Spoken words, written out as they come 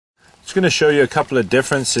Just going to show you a couple of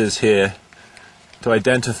differences here to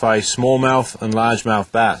identify smallmouth and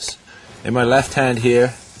largemouth bass. In my left hand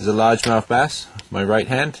here is a largemouth bass. My right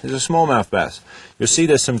hand is a smallmouth bass. You'll see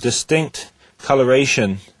there's some distinct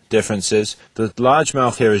coloration differences. The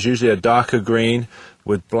largemouth here is usually a darker green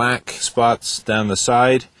with black spots down the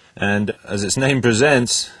side, and as its name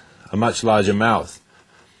presents, a much larger mouth.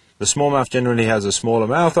 The smallmouth generally has a smaller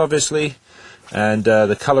mouth, obviously, and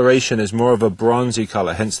the coloration is more of a bronzy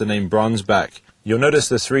color, hence the name bronzeback. You'll notice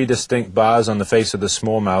the three distinct bars on the face of the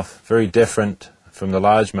smallmouth, very different from the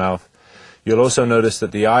largemouth. You'll also notice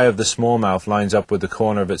that the eye of the smallmouth lines up with the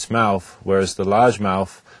corner of its mouth, whereas the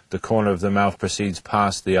largemouth, the corner of the mouth proceeds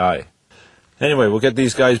past the eye. Anyway, we'll get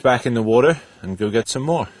these guys back in the water and go get some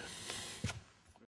more.